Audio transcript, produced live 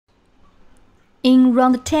In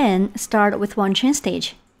round 10, start with 1 chain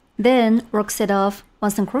stitch. Then work set off 1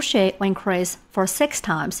 single crochet or increase for 6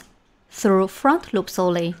 times through front loop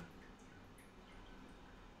solely.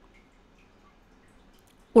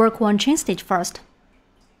 Work 1 chain stitch first.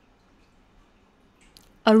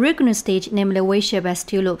 A regular stitch, namely V-shape, has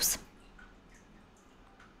 2 loops.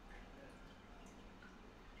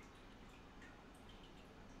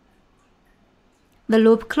 The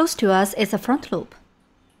loop close to us is a front loop.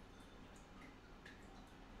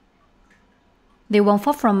 The one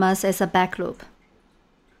far from us is a back loop.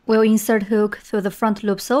 We'll insert hook through the front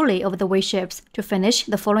loop solely of the V-shapes to finish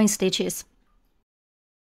the following stitches.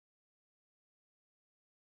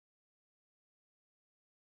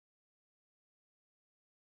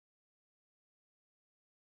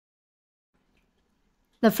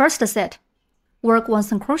 The first set, work 1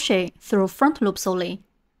 single crochet through front loop solely.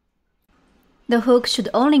 The hook should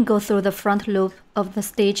only go through the front loop of the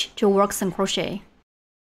stitch to work single crochet.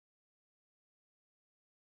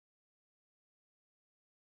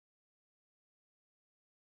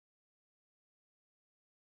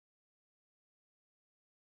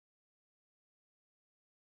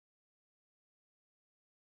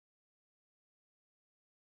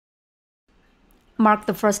 Mark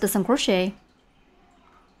the first single crochet.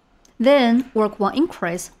 Then work 1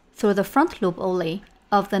 increase through the front loop only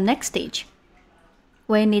of the next stitch.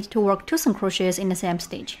 We need to work 2 single crochets in the same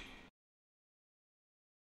stitch.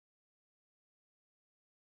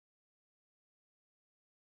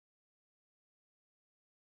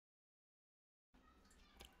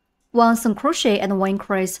 One single crochet and 1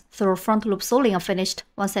 increase through front loop solely are finished.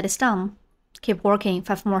 1 set is done. Keep working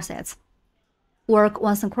 5 more sets. Work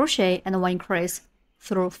 1 single crochet and 1 increase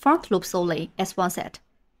through front loop solely as 1 set.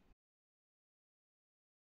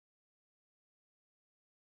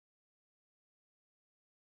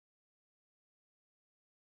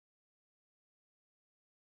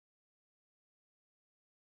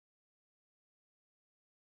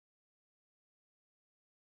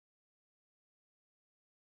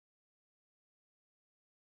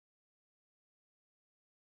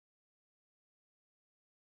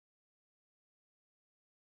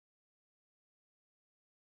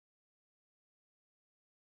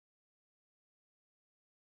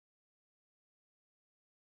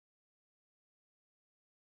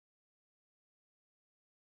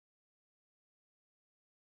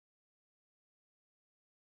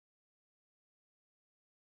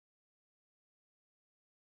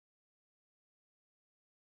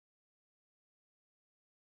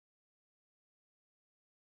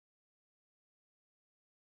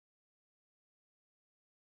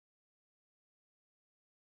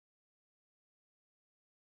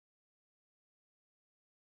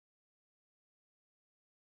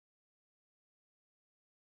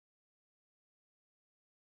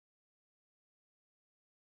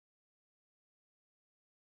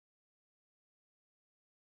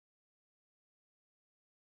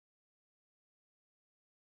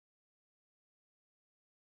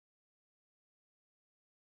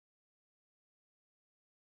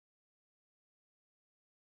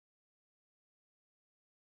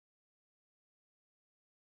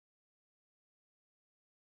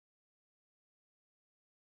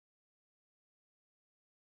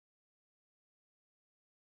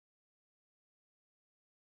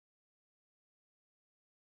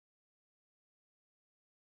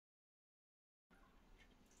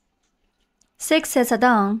 Six sets are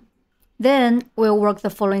done. Then we'll work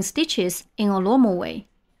the following stitches in a normal way.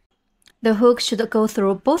 The hook should go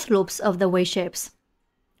through both loops of the V-shapes.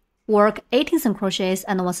 Work 18 single crochets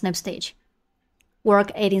and 1 snip stitch.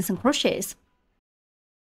 Work 18 single crochets.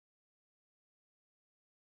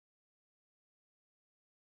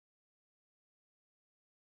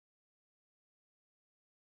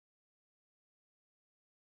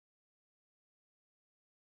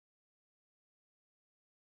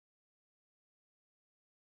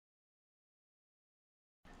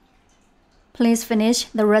 Please finish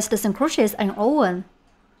the rest single crochets in oven.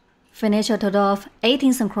 Finish a total of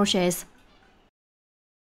 18 single crochets.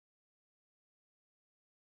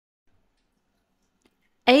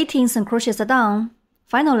 Eighteen single crochets are done.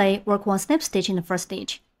 Finally, work 1 snip stitch in the first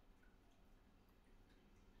stitch.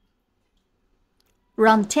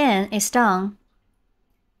 Round 10 is done.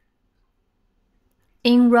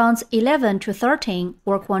 In rounds 11 to 13,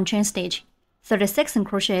 work 1 chain stitch, 36 single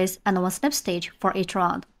crochets and 1 snip stitch for each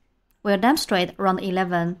round. We'll demonstrate round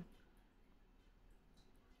 11.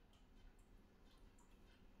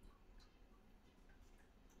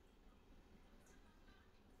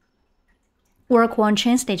 Work 1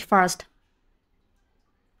 chain stitch first.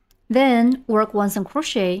 Then work 1 single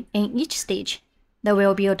crochet in each stitch. There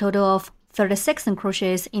will be a total of 36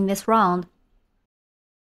 crochets in this round.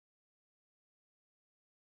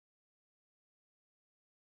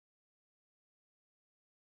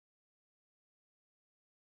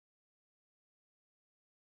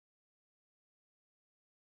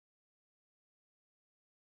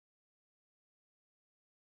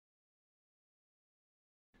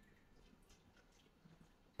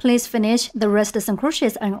 Please finish the rest of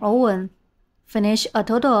crochets on your own. Finish a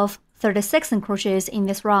total of 36 crochets in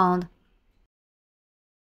this round.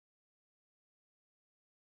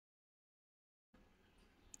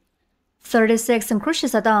 "36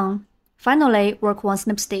 crochets are done. Finally, work one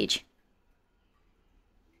slip stitch.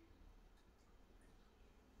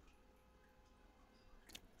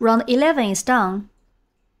 Round 11 is done.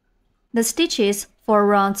 The stitches for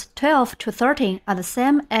rounds 12 to 13 are the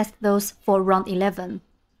same as those for round 11.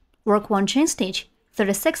 Work one chain stitch,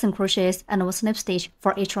 36 crochets and one slip stitch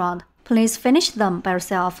for each round. Please finish them by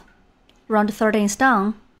yourself. Round 13 is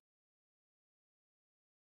done.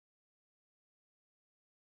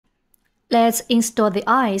 Let's install the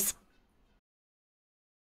eyes.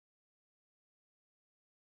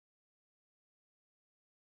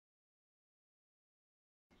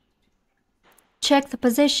 Check the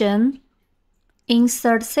position.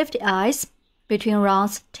 Insert safety eyes between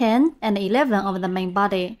rounds 10 and 11 of the main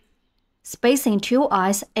body, spacing 2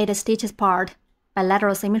 eyes 8 stitches apart by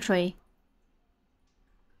lateral symmetry.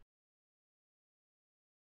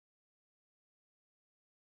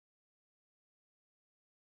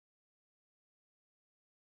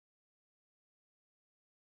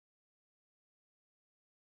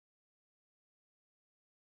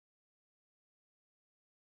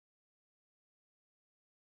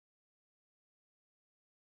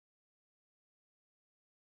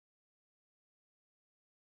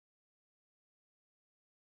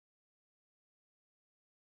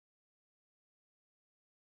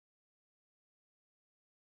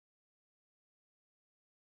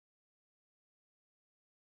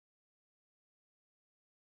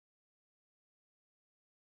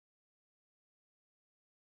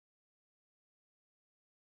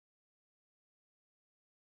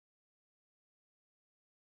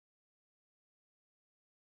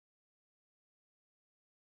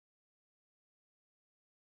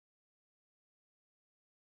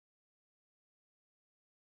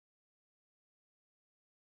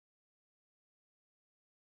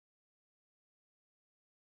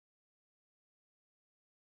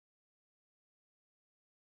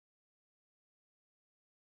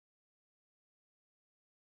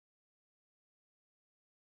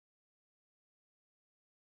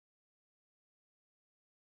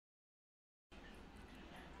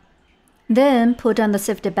 Then put on the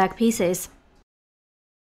safety back pieces.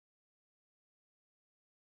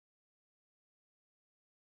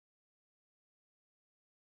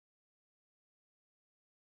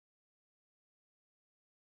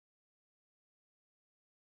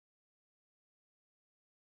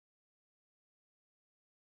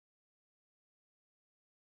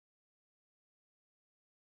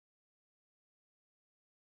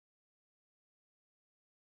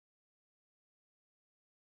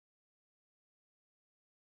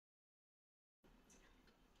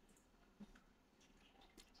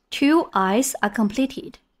 Two eyes are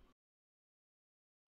completed.